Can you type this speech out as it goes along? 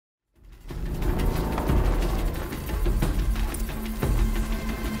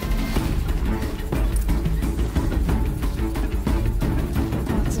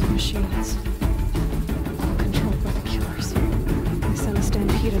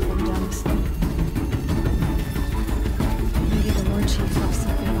this. Maybe the War Chief left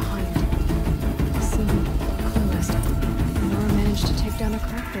something behind. Some clue list. Nora managed to take down a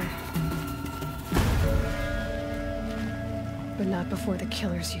Crafter. But not before the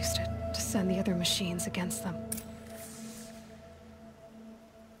killers used it to send the other machines against them.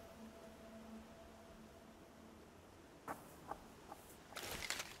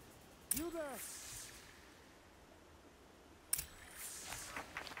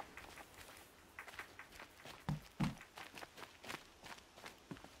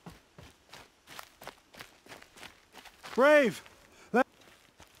 Brave! The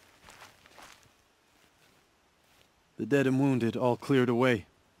dead and wounded all cleared away.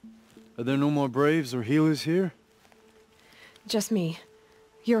 Are there no more Braves or healers here? Just me.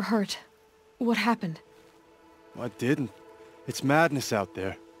 You're hurt. What happened? I didn't. It's madness out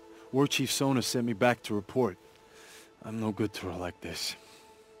there. War Chief Sona sent me back to report. I'm no good to her like this.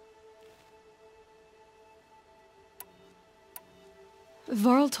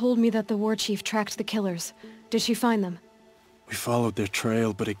 Varl told me that the War Chief tracked the killers. Did she find them? We followed their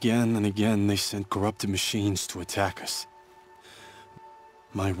trail, but again and again they sent corrupted machines to attack us.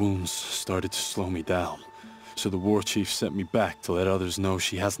 My wounds started to slow me down, so the War Chief sent me back to let others know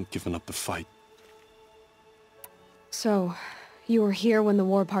she hasn't given up the fight. So, you were here when the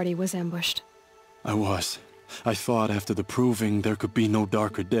war party was ambushed? I was. I thought after the proving there could be no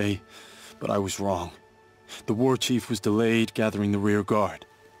darker day, but I was wrong. The War Chief was delayed gathering the rear guard.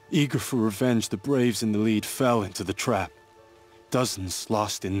 Eager for revenge, the Braves in the lead fell into the trap. Dozens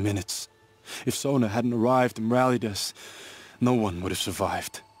lost in minutes. If Sona hadn't arrived and rallied us, no one would have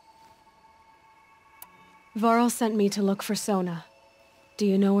survived. Varl sent me to look for Sona. Do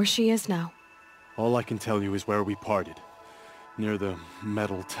you know where she is now? All I can tell you is where we parted. Near the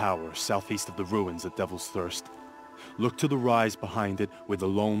metal tower, southeast of the ruins at Devil's Thirst. Look to the rise behind it with a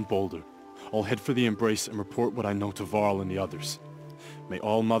lone boulder. I'll head for the Embrace and report what I know to Varl and the others. May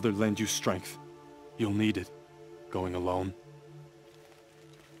All Mother lend you strength. You'll need it, going alone.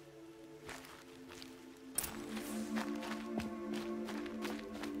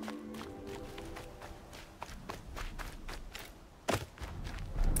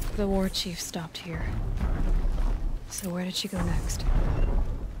 The War Chief stopped here. So where did she go next?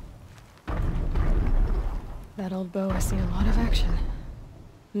 That old bow has seen a lot of action.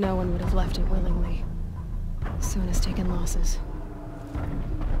 No one would have left it willingly. Sona's taken losses.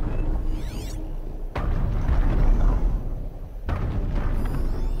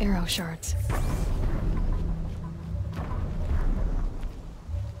 Arrow shards.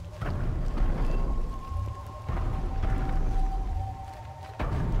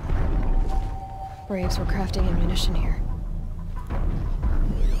 Braves were crafting ammunition here.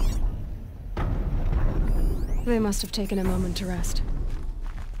 They must have taken a moment to rest.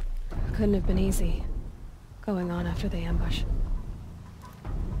 Couldn't have been easy, going on after the ambush.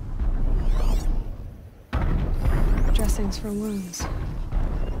 Dressings for wounds.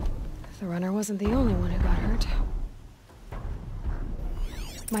 The runner wasn't the only one who got hurt.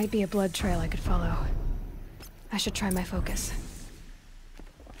 Might be a blood trail I could follow. I should try my focus.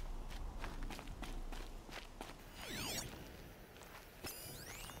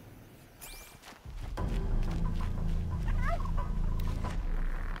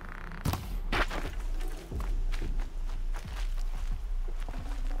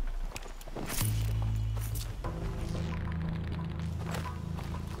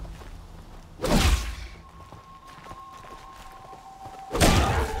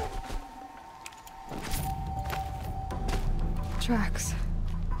 Tracks.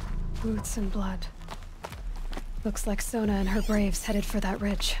 Boots and blood. Looks like Sona and her Braves headed for that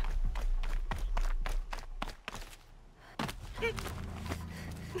ridge.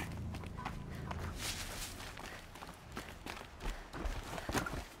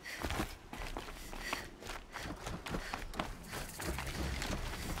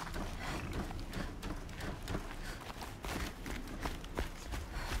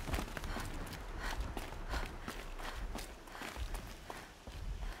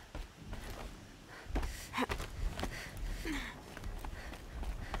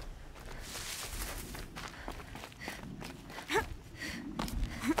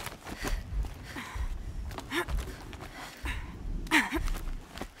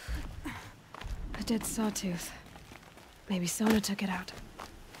 A dead sawtooth. Maybe Sona took it out.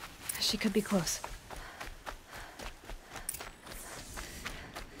 She could be close.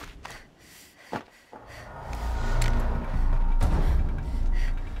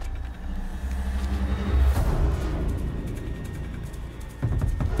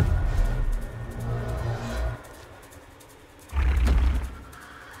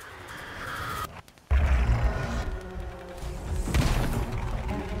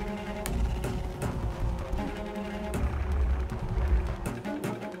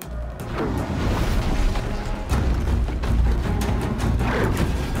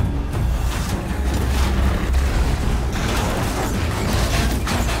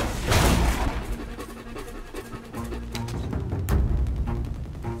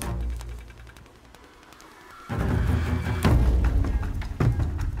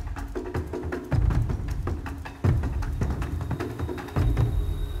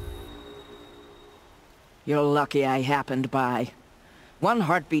 You're lucky I happened by. One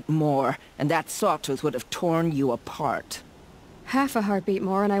heartbeat more, and that sawtooth would have torn you apart. Half a heartbeat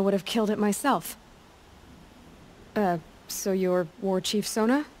more and I would have killed it myself. So you're War Chief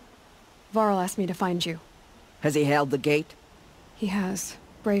Sona? Varl asked me to find you. Has he held the gate? He has,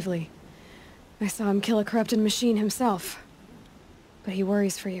 bravely. I saw him kill a corrupted machine himself. But he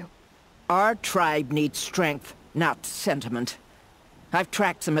worries for you. Our tribe needs strength, not sentiment. I've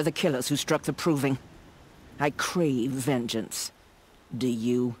tracked some of the killers who struck the Proving. I crave vengeance. Do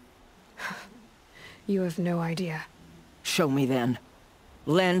you? You have no idea. Show me then.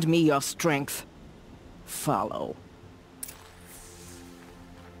 Lend me your strength. Follow.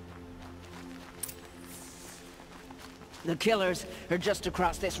 The killers are just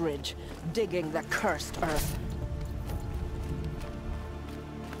across this ridge, digging the cursed earth.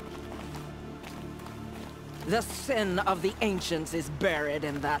 The sin of the ancients is buried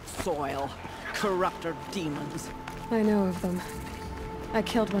in that soil. Corrupter demons. I know of them. I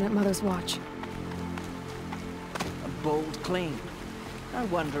killed one at Mother's Watch. A bold claim. I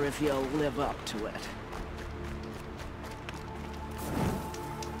wonder if you'll live up to it.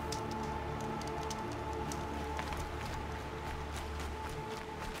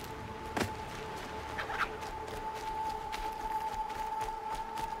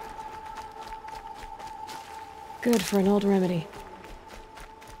 Good for an old remedy.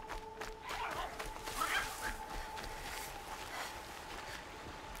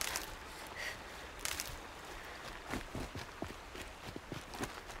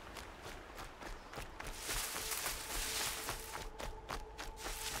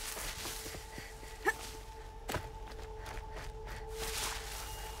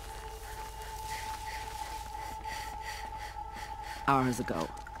 Hours ago,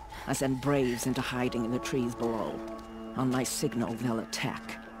 I sent Braves into hiding in the trees below. On my signal, they'll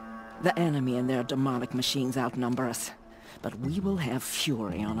attack. The enemy and their demonic machines outnumber us, but we will have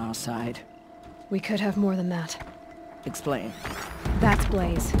fury on our side. We could have more than that. Explain. That's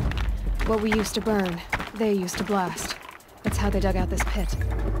Blaze. What we used to burn, they used to blast. That's how they dug out this pit.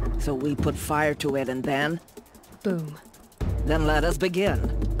 So we put fire to it and then? Boom. Then let us begin.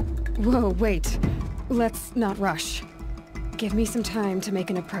 Whoa, wait. Let's not rush. Give me some time to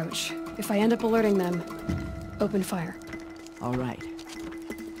make an approach. If I end up alerting them, open fire. All right.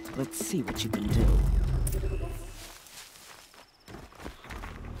 Let's see what you can do.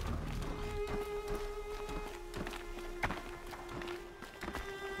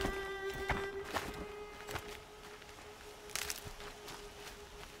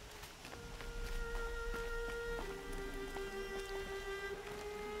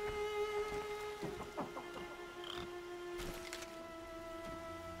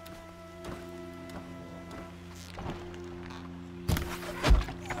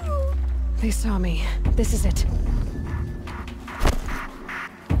 They saw me. This is it.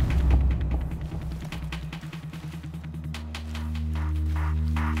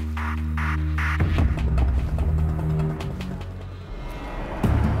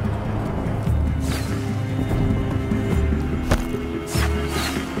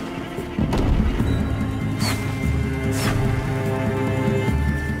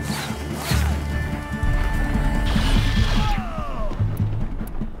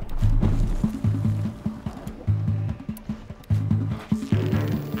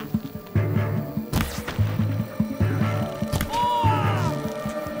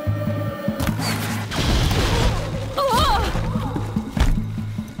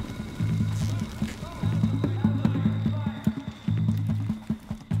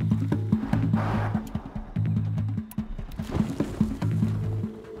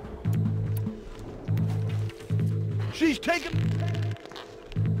 She's taken...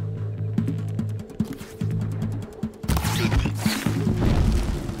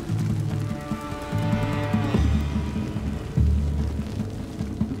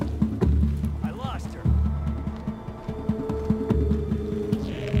 I lost her.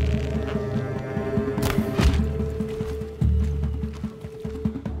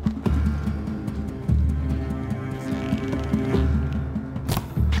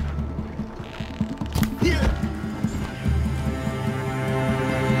 Here!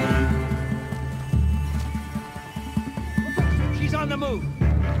 She's on the move.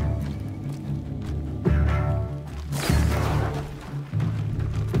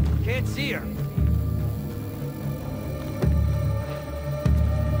 Can't see her.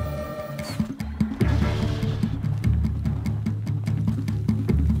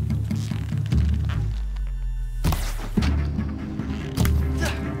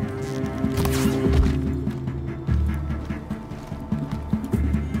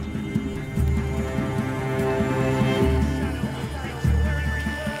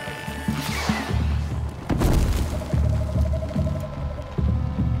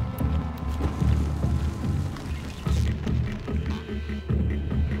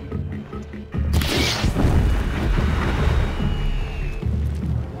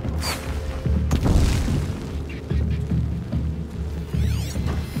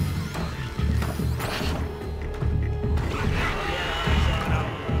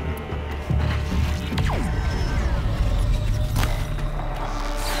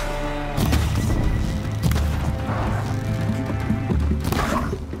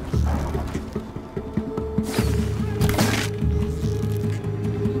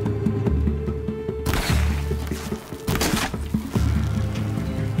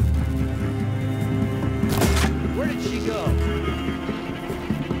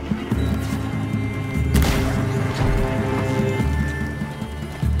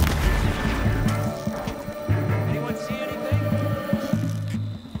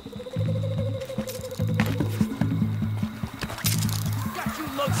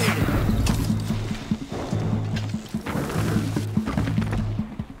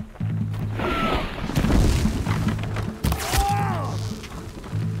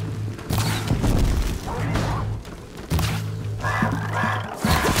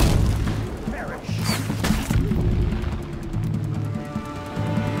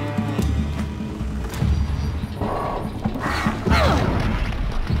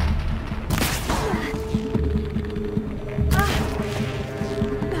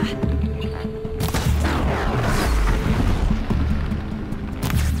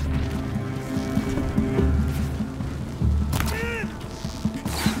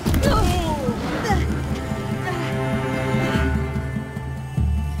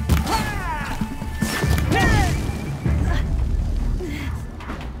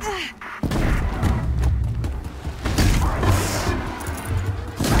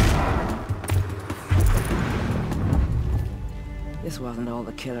 all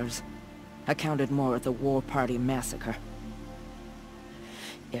the killers. I counted more at the War Party massacre.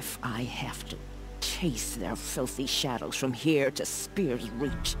 If I have to chase their filthy shadows from here to Spear's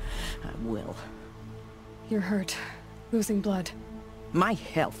Reach, I will. You're hurt. Losing blood. My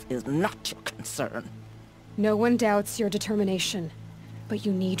health is not your concern. No one doubts your determination, but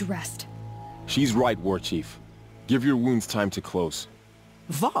you need rest. She's right, War Chief. Give your wounds time to close.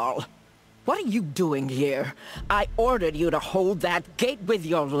 Varl, what are you doing here? I ordered you to hold that gate with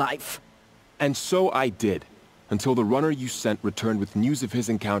your life. And so I did, until the runner you sent returned with news of his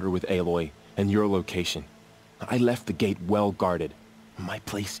encounter with Aloy and your location. I left the gate well guarded. My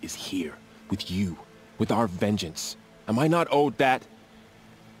place is here, with you, with our vengeance. Am I not owed that?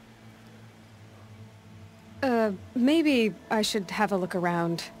 Maybe I should have a look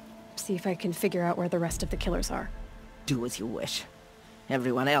around. See if I can figure out where the rest of the killers are. Do as you wish.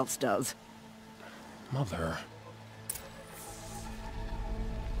 Everyone else does. Mother...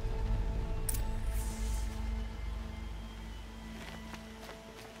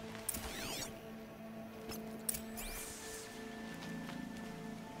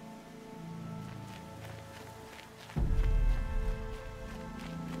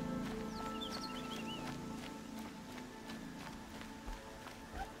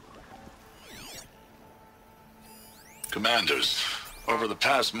 Commanders, over the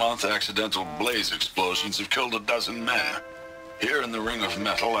past month, accidental blaze explosions have killed 12 men. Here in the Ring of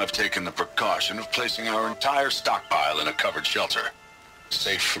Metal, I've taken the precaution of placing our entire stockpile in a covered shelter,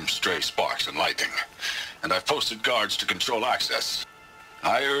 safe from stray sparks and lightning. And I've posted guards to control access.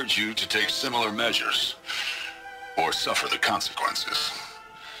 I urge you to take similar measures, or suffer the consequences.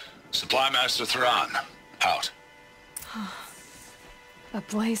 Supply Master Thran, out. A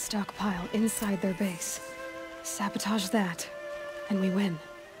blaze stockpile inside their base. Sabotage that, and we win.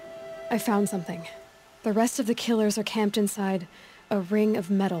 I found something. The rest of the killers are camped inside a ring of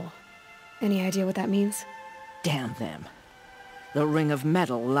metal. Any idea what that means? Damn them. The Ring of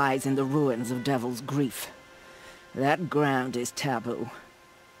Metal lies in the ruins of Devil's Grief. That ground is taboo.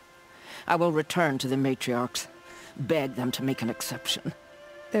 I will return to the matriarchs, beg them to make an exception.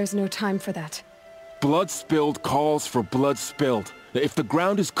 There's no time for that. Blood spilled calls for blood spilled. If the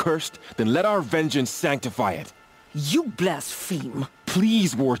ground is cursed, then let our vengeance sanctify it. You blaspheme!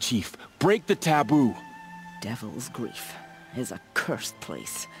 Please, War Chief, break the taboo. Devil's Grief is a cursed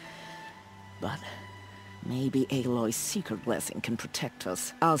place. But maybe Aloy's secret blessing can protect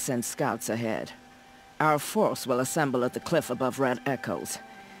us. I'll send scouts ahead. Our force will assemble at the cliff above Red Echoes,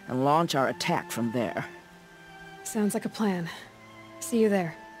 and launch our attack from there. Sounds like a plan. See you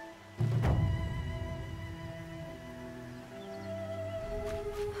there.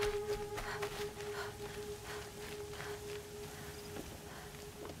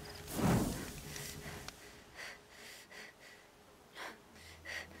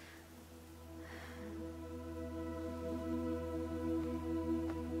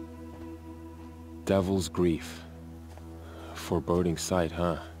 Devil's Grief. Foreboding sight,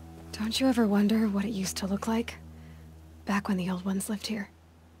 huh? Don't you ever wonder what it used to look like? Back when the old ones lived here.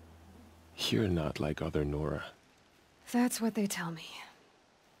 You're not like other Nora. That's what they tell me.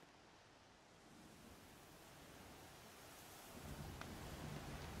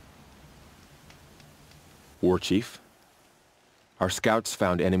 War Chief? Our scouts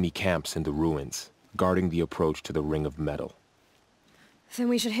found enemy camps in the ruins, guarding the approach to the Ring of Metal. Then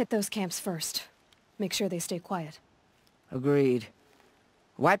we should hit those camps first. Make sure they stay quiet. Agreed.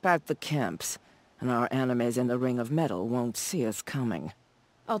 Wipe out the camps, and our enemies in the Ring of Metal won't see us coming.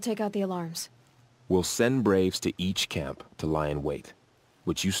 I'll take out the alarms. We'll send Braves to each camp to lie in wait.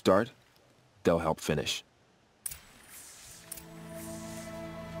 Which you start, they'll help finish.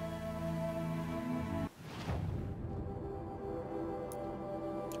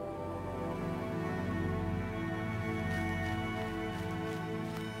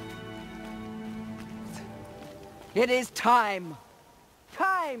 It is time!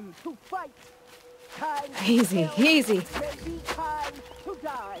 Time to fight! Time to Easy, kill. easy. It may be time to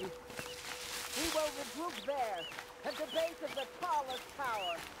die. We will regroup there, at the base of the tallest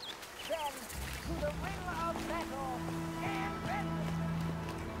tower. Then, to the Ring of Metal, and then...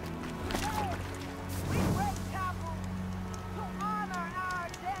 We break taboos to honor our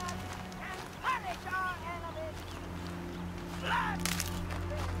dead and punish our enemies. Blood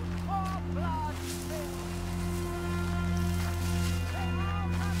spilled, more blood spilled.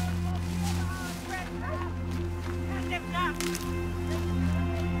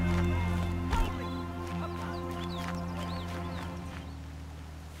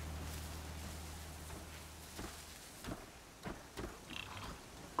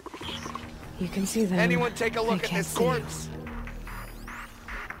 You can see them. Anyone take a look They at can't this see you. corpse?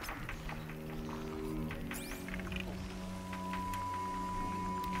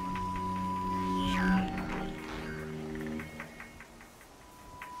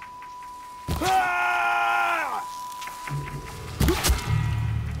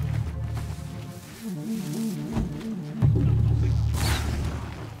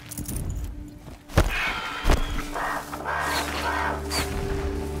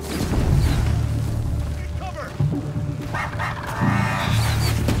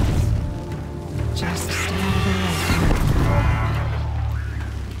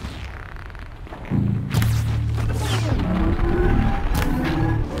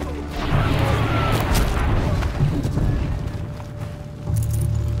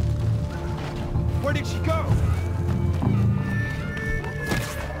 Where did she go?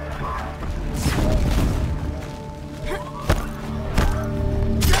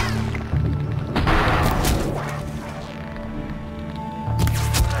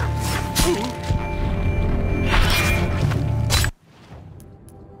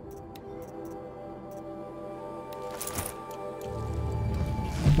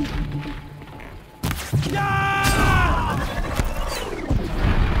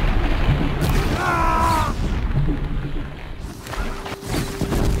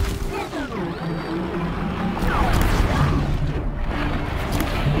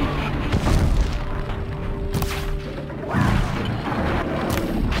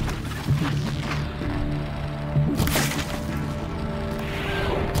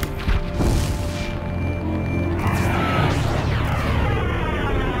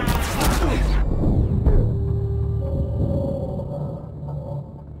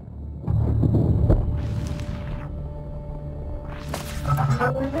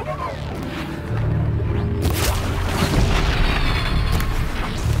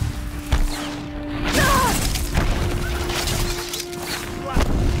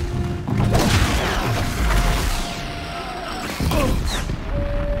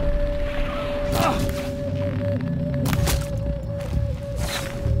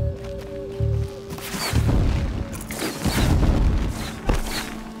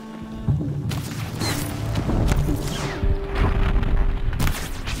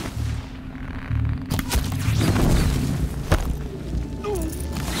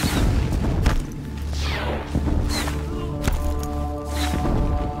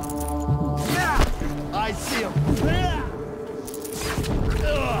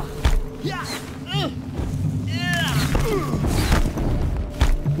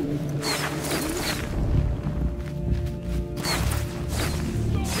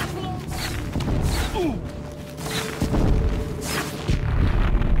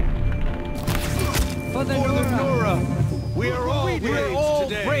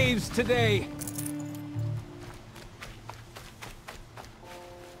 Today.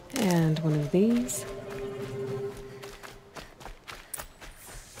 And one of these.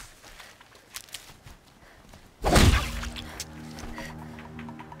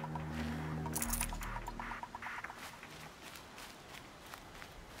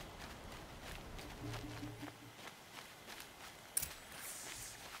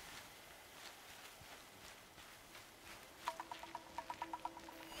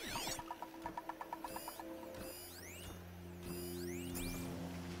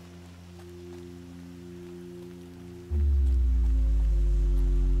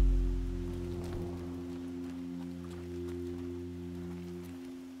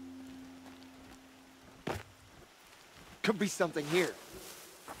 Could be something here.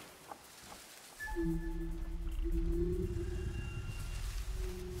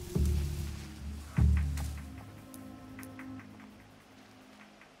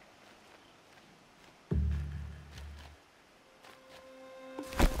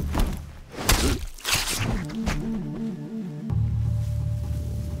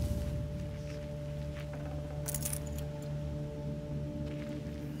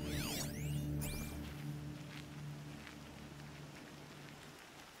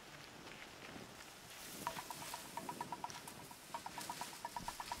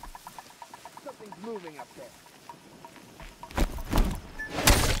 Something's moving up there.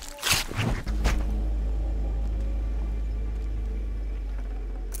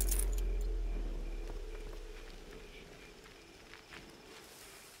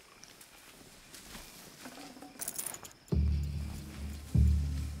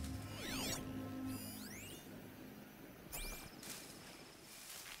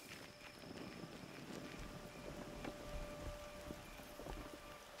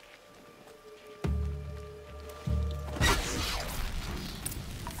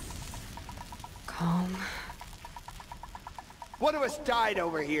 Calm. One of us died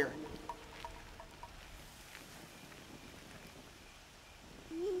over here.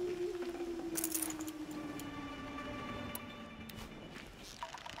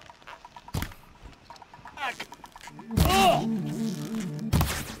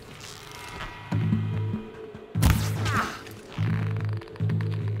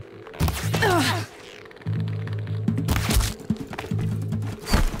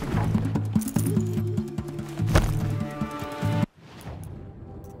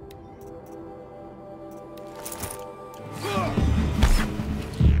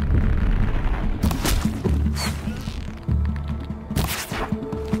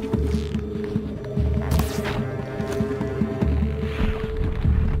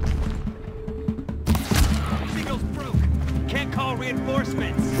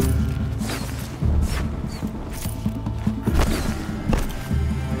 reinforcements!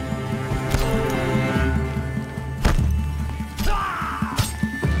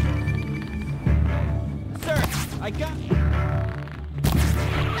 Sir, I got...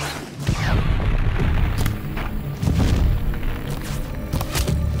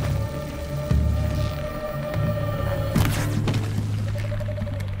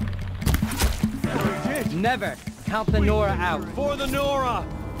 Never count the Nora out. For the Nora!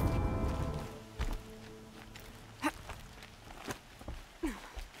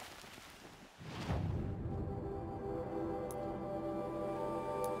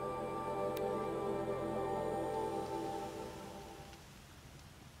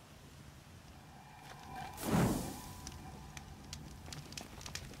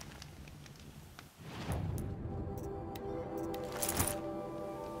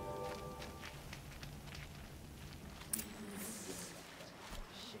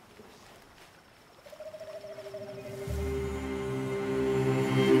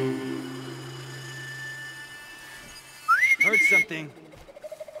 Heard something.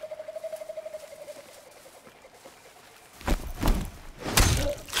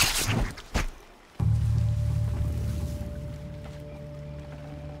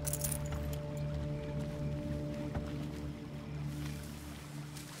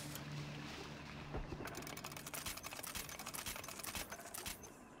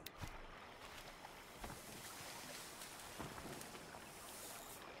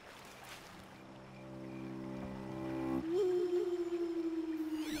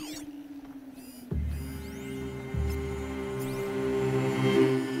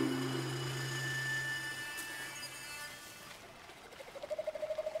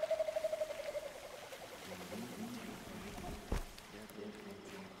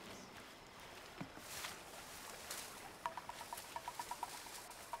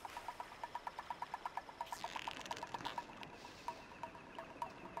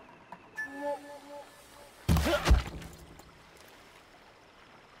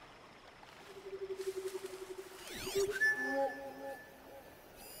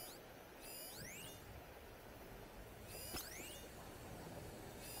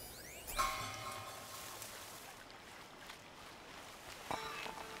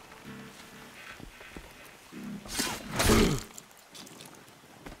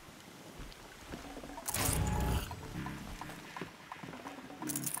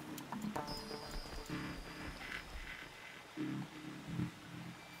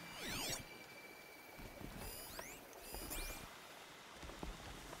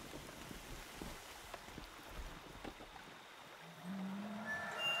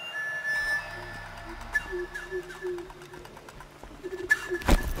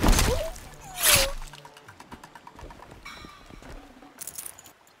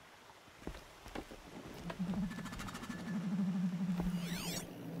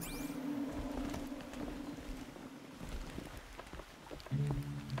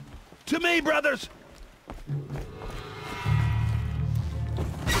 To me, brothers!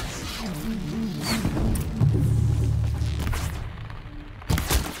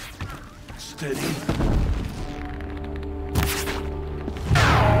 Steady.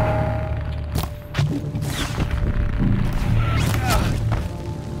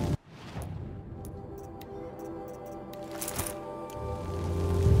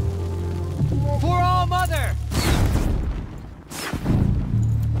 For All Mother!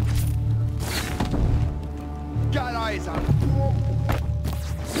 Got eyes on him.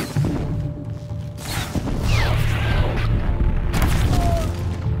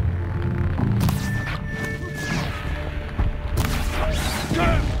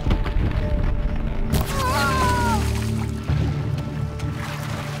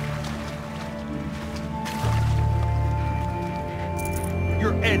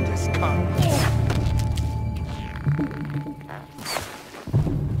 Your end has come.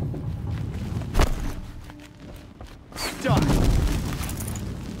 Done.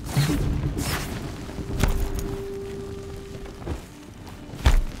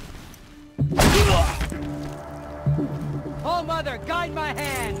 All Mother, guide my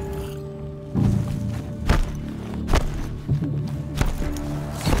hand!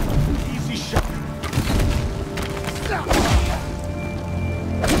 Easy shot.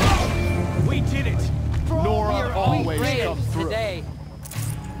 We did it! Nora always brave comes through. today.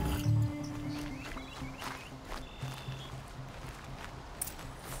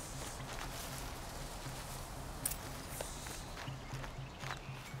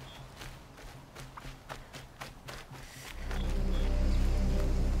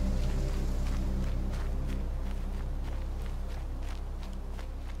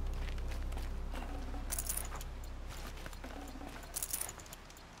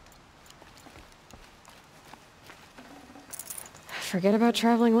 Forget about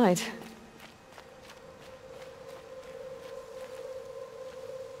traveling light.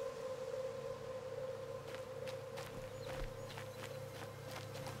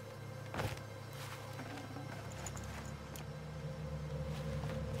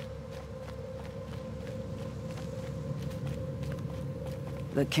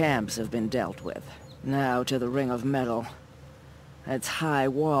 The camps have been dealt with. Now to the Ring of Metal. Its high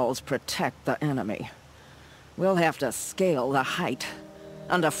walls protect the enemy. We'll have to scale the height.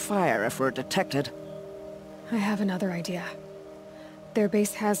 Under fire if we're detected. I have another idea. Their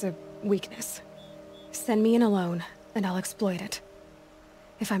base has a weakness. Send me in alone, and I'll exploit it.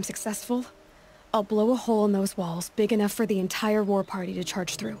 If I'm successful, I'll blow a hole in those walls big enough for the entire war party to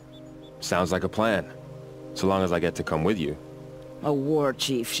charge through. Sounds like a plan. So long as I get to come with you. A war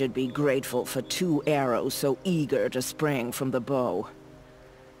chief should be grateful for 2 arrows so eager to spring from the bow.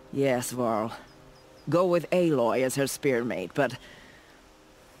 Yes, Varl. Go with Aloy as her spearmate, but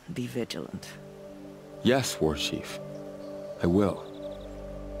be vigilant. Yes, War Chief. I will.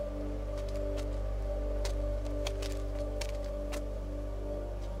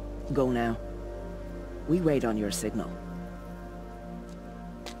 Go now. We wait on your signal.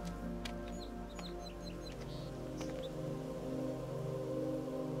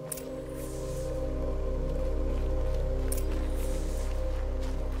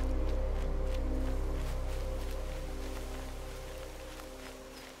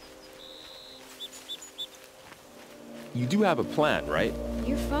 You do have a plan, right?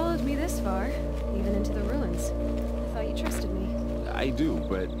 You followed me this far, even into the ruins. I thought you trusted me. I do,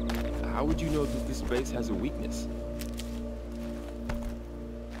 but how would you know that this base has a weakness?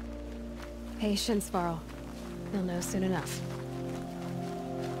 Patience, Varl. You'll know soon enough.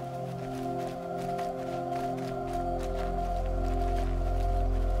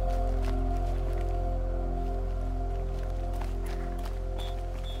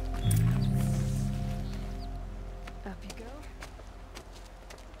 Up you go.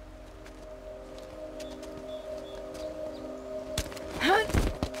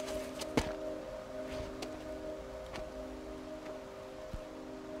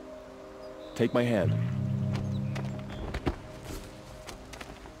 Take my hand.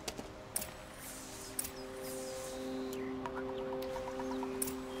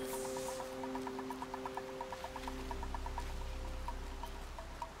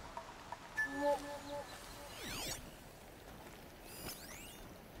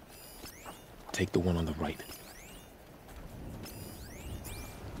 Take the one on the right.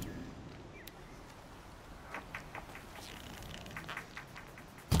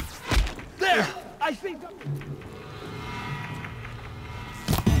 There! I think...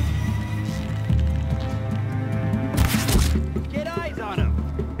 Get eyes on him!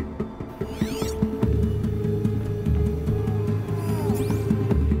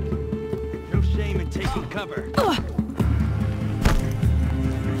 No shame in taking cover.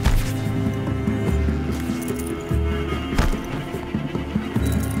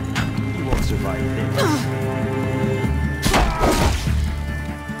 You won't survive this.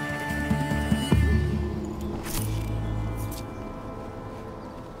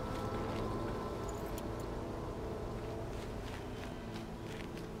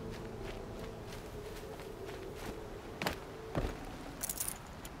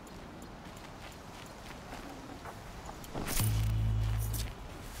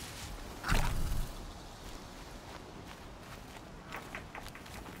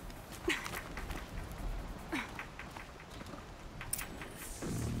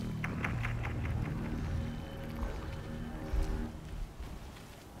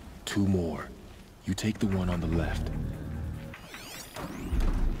 Two more. You take the one on the left.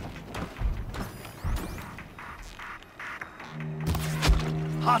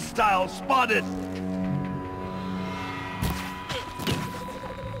 Hostile spotted!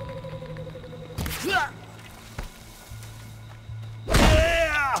 Yeah!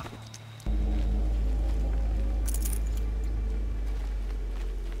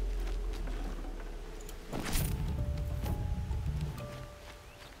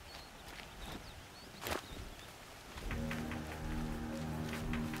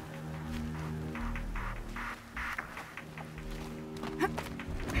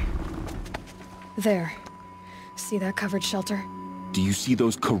 There. See that covered shelter? Do you see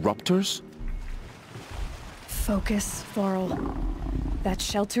those corruptors? Focus, Varl. That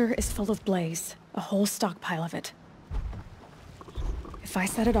shelter is full of blaze. A whole stockpile of it. If I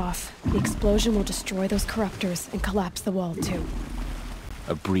set it off, the explosion will destroy those corruptors and collapse the wall too.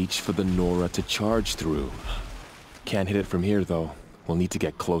 A breach for the Nora to charge through. Can't hit it from here, though. We'll need to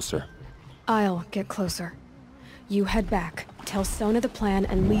get closer. I'll get closer. You head back. tell Sona the plan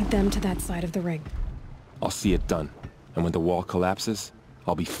and lead them to that side of the ring. I'll see it done. And when the wall collapses,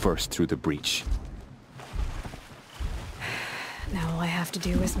 I'll be first through the breach. Now all I have to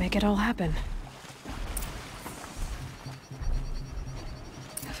do is make it all happen.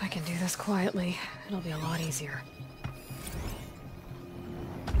 If I can do this quietly, it'll be a lot easier.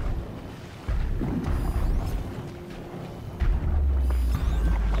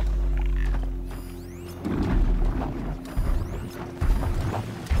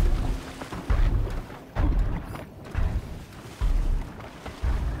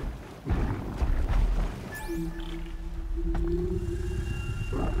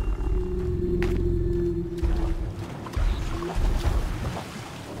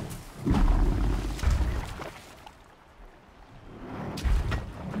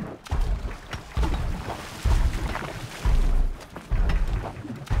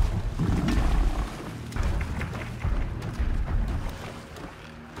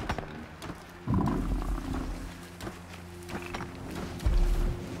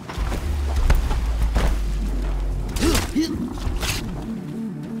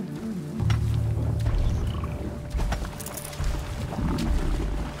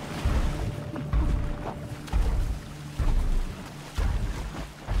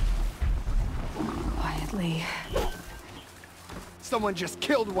 Quietly. Someone just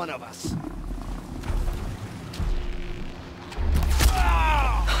killed one of us.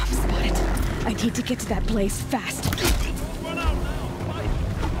 I'm spotted. I need to get to that blaze fast. Run out now! Fight!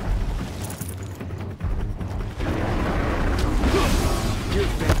 You're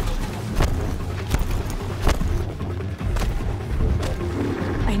finished.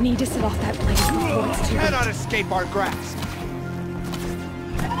 I need to set off that blaze before it's too Cannot late. escape our grasp.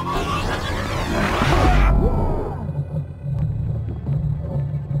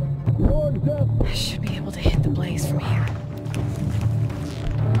 I should be able to hit the blaze from here.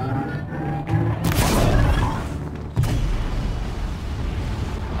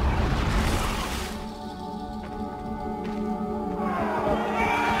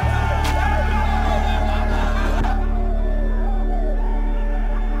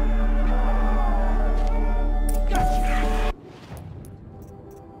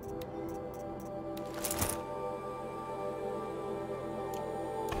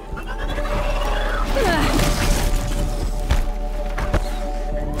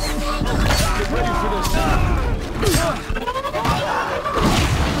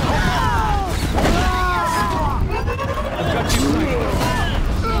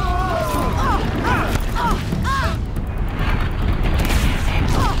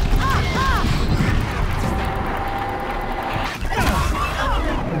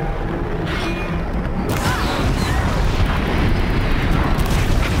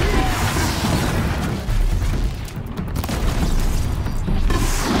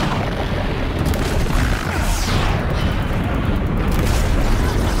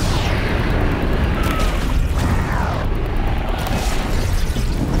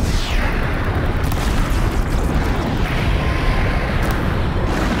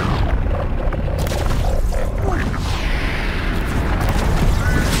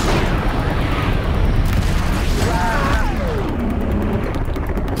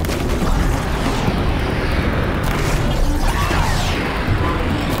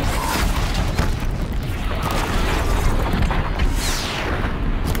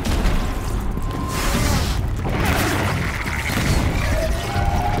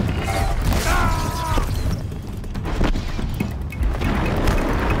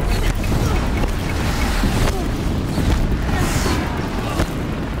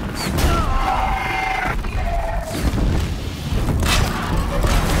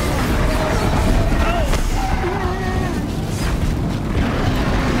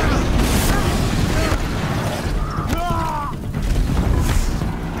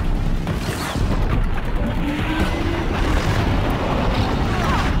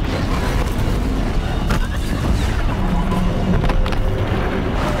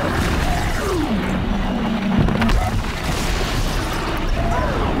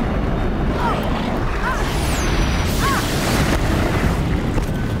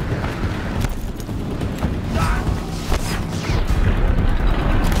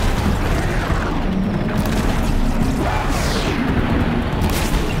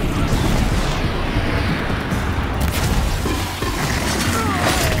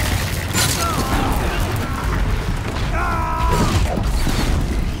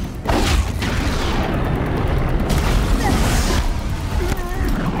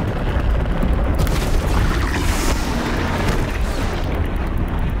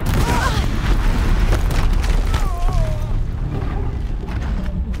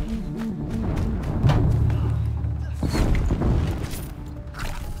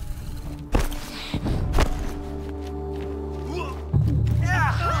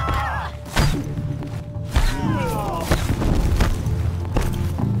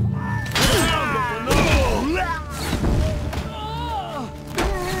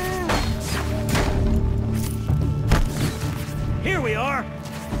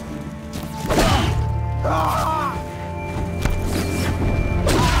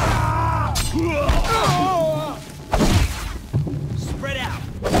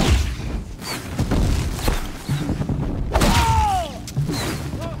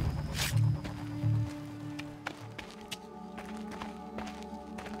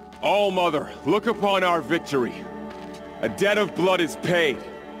 All-Mother, look upon our victory. A debt of blood is paid.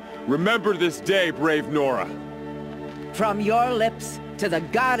 Remember this day, brave Nora. From your lips to the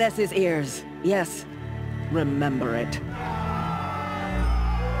goddess's ears. Yes, remember it.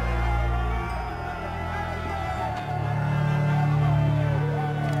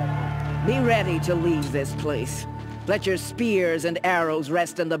 Be ready to leave this place. Let your spears and arrows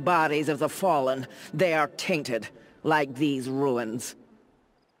rest in the bodies of the fallen. They are tainted, like these ruins.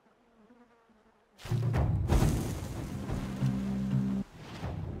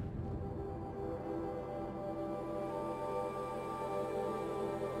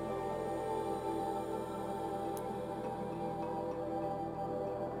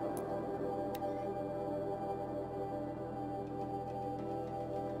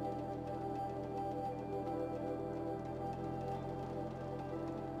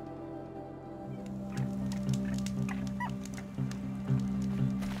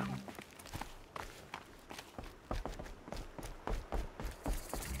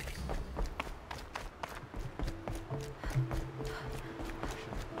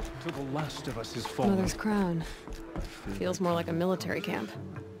 Till the last of us is fallen. Mother's Crown. Feels more like a military camp.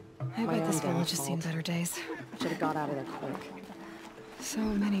 I bet this village has seen better days. Should have got out of there quick. So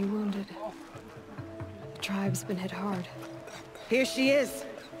many wounded. The tribe's been hit hard. Here she is.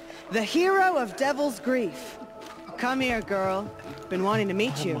 The hero of Devil's Grief. Come here, girl. Been wanting to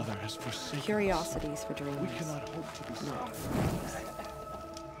meet you. Mother has forsaken Curiosities for dreams. us. We cannot hope to be saved.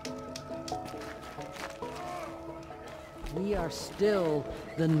 We are still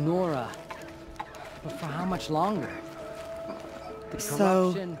the Nora. But for how much longer? The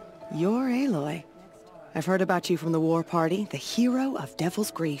So, corruption... you're Aloy. I've heard about you from the war party, the hero of Devil's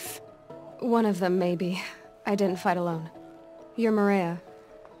Grief. One of them, maybe. I didn't fight alone. You're Maria.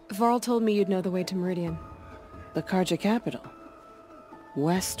 Varl told me you'd know the way to Meridian. The Carja capital.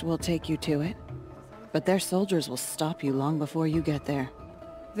 West will take you to it, but their soldiers will stop you long before you get there.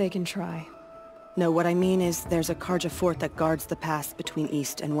 They can try. No, what I mean is there's a Carja fort that guards the pass between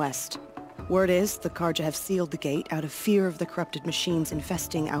east and west. Word is, the Carja have sealed the gate out of fear of the corrupted machines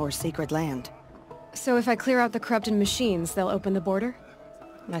infesting our sacred land. So if I clear out the corrupted machines, they'll open the border?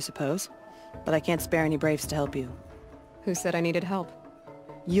 I suppose. But I can't spare any braves to help you. Who said I needed help?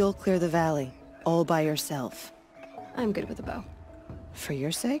 You'll clear the valley, all by yourself. I'm good with a bow. For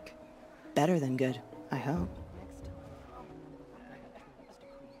your sake? Better than good, I hope.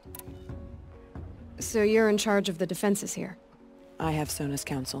 So you're in charge of the defenses here? I have Sona's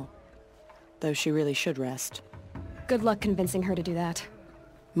counsel. Though she really should rest. Good luck convincing her to do that.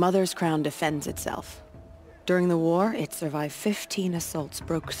 Mother's Crown defends itself. During the war, it survived 15 assaults,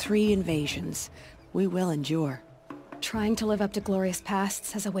 broke 3 invasions. We will endure. Trying to live up to glorious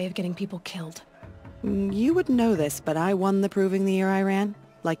pasts has a way of getting people killed. You would know this, but I won the Proving the year I ran.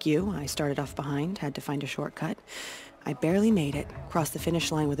 Like you, I started off behind, had to find a shortcut. I barely made it, crossed the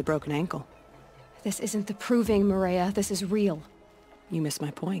finish line with a broken ankle. This isn't the Proving, Maria. This is real. You missed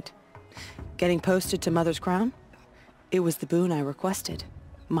my point. Getting posted to Mother's Crown? It was the boon I requested.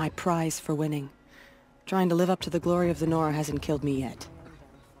 My prize for winning. Trying to live up to the glory of the Nora hasn't killed me yet.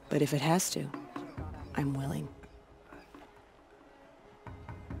 But if it has to, I'm willing.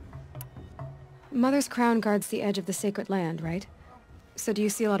 Mother's Crown guards the edge of the sacred land, right? So do you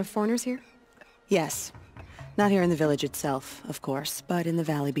see a lot of foreigners here? Yes. Not here in the village itself, of course, but in the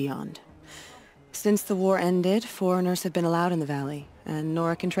valley beyond. Since the war ended, foreigners have been allowed in the valley, and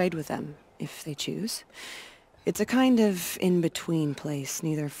Nora can trade with them, if they choose. It's a kind of in-between place,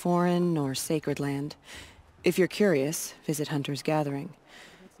 neither foreign nor sacred land. If you're curious, visit Hunter's Gathering.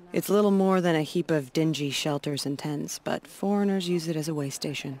 It's little more than a heap of dingy shelters and tents, but foreigners use it as a way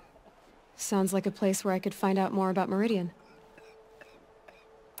station. Sounds like a place where I could find out more about Meridian.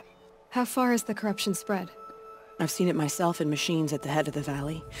 How far has the corruption spread? I've seen it myself in machines at the head of the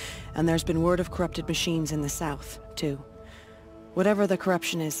valley, and there's been word of corrupted machines in the south, too. Whatever the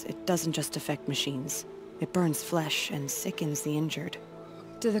corruption is, it doesn't just affect machines. It burns flesh and sickens the injured.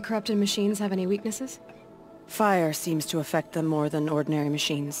 Do the corrupted machines have any weaknesses? Fire seems to affect them more than ordinary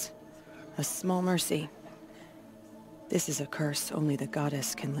machines. A small mercy. This is a curse only the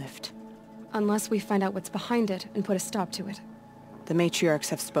goddess can lift. Unless we find out what's behind it and put a stop to it. The matriarchs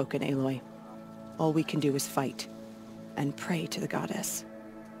have spoken, Aloy. All we can do is fight, and pray to the goddess.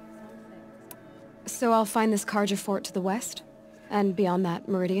 So I'll find this Carja fort to the west? And beyond that,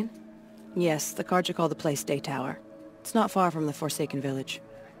 Meridian? Yes, the Carja call the place Day Tower. It's not far from the Forsaken Village.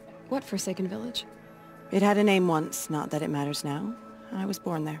 What Forsaken Village? It had a name once, not that it matters now. I was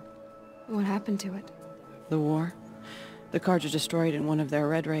born there. What happened to it? The war. The Carja destroyed in one of their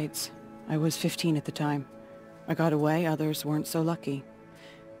red raids. I was 15 at the time. I got away, others weren't so lucky.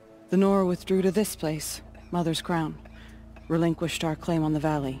 The Nora withdrew to this place, Mother's Crown. Relinquished our claim on the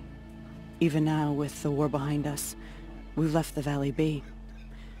valley. Even now, with the war behind us, we've left the valley be.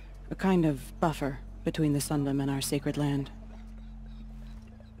 A kind of buffer between the Sundom and our sacred land.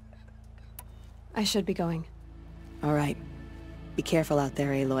 I should be going. All right. Be careful out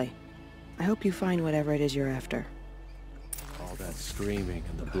there, Aloy. I hope you find whatever it is you're after. All that screaming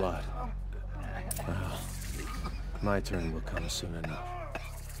and the blood. Well, my turn will come soon enough.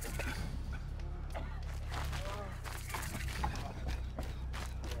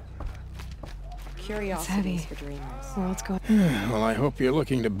 Curiosities for dreamers. Well, let's go. Well, I hope you're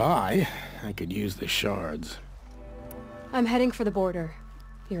looking to buy. I could use the shards. I'm heading for the border.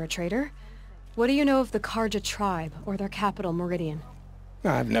 You're a trader? What do you know of the Carja tribe, or their capital, Meridian?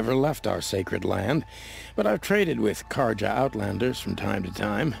 I've never left our sacred land, but I've traded with Carja outlanders from time to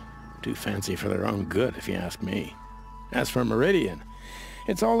time. Too fancy for their own good, if you ask me. As for Meridian,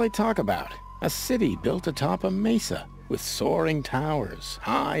 it's all they talk about. A city built atop a mesa, with soaring towers,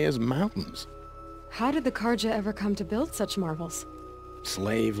 high as mountains. How did the Carja ever come to build such marvels?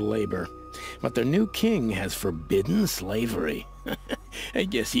 Slave labor. But their new king has forbidden slavery. I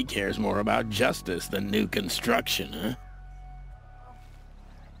guess he cares more about justice than new construction, huh?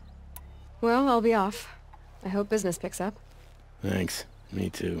 Well, I'll be off. I hope business picks up. Thanks. Me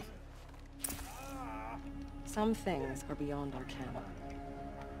too. Some things are beyond our ken.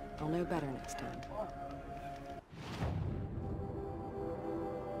 I'll know better next time.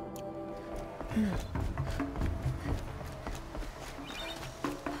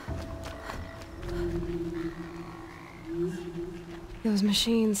 Those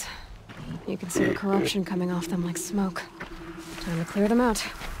machines. You can see the corruption coming off them like smoke. Time to clear them out.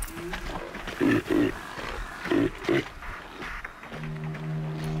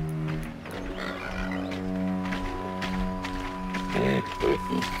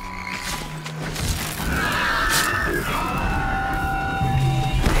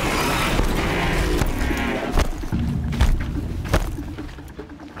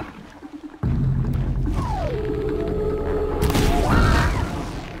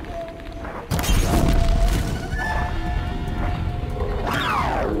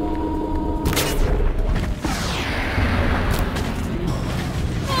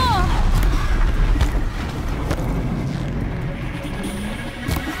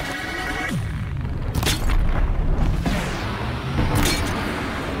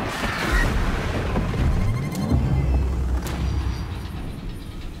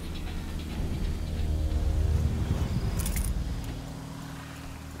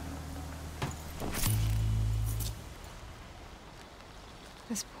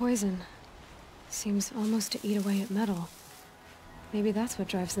 This poison seems almost to eat away at metal. Maybe that's what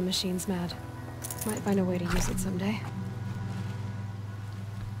drives the machines mad. Might find a way to use it someday.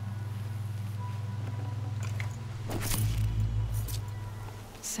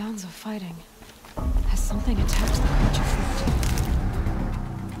 Sounds of fighting. Has something attacked the creature fleet?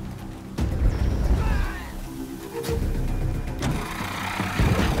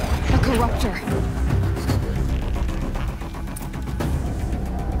 A corruptor!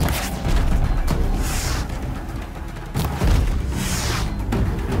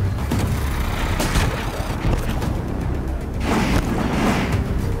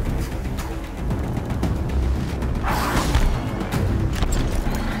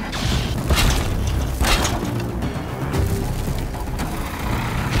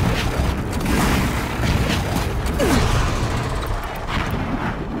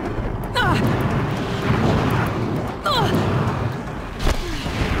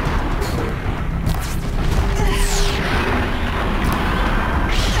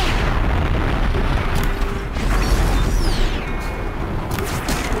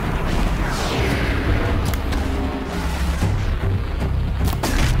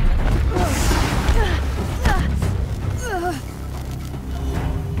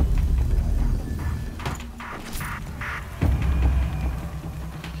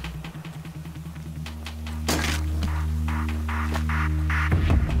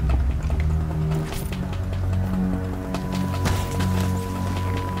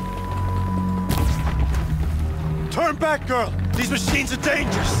 Turn back, girl! These machines are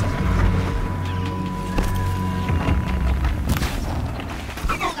dangerous!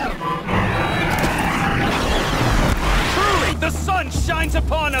 Truly, the sun shines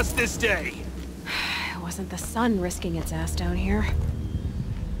upon us this day! It wasn't the sun risking its ass down here.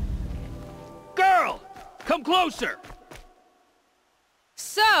 Girl! Come closer!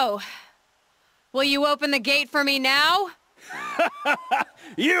 So, will you open the gate for me now?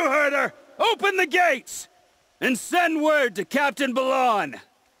 You heard her! Open the gates! And send word to Captain Balan!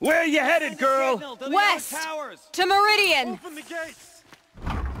 Where are you headed, girl? West! To Meridian! Open the gates!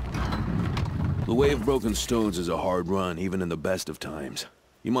 The Way of Broken Stones is a hard run, even in the best of times.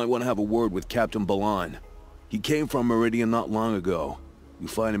 You might want to have a word with Captain Balan. He came from Meridian not long ago. You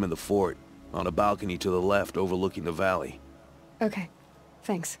find him in the fort, on a balcony to the left overlooking the valley. Okay,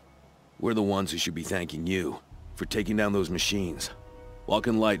 thanks. We're the ones who should be thanking you for taking down those machines. Walk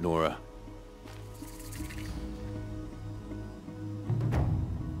in light, Nora.